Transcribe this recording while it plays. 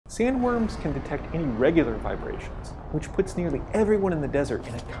Sandworms can detect any regular vibrations, which puts nearly everyone in the desert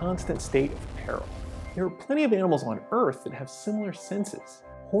in a constant state of peril. There are plenty of animals on Earth that have similar senses.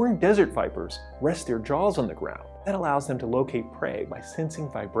 Horned desert vipers rest their jaws on the ground. That allows them to locate prey by sensing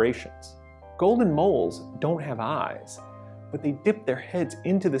vibrations. Golden moles don't have eyes, but they dip their heads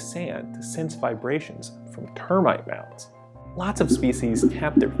into the sand to sense vibrations from termite mounds. Lots of species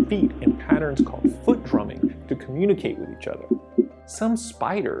tap their feet in patterns called foot drumming to communicate with each other. Some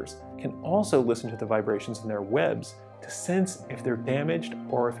spiders can also listen to the vibrations in their webs to sense if they're damaged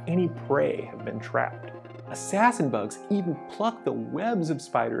or if any prey have been trapped. Assassin bugs even pluck the webs of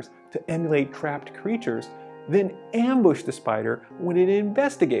spiders to emulate trapped creatures, then ambush the spider when it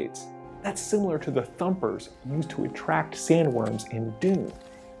investigates. That's similar to the thumpers used to attract sandworms in DUNE.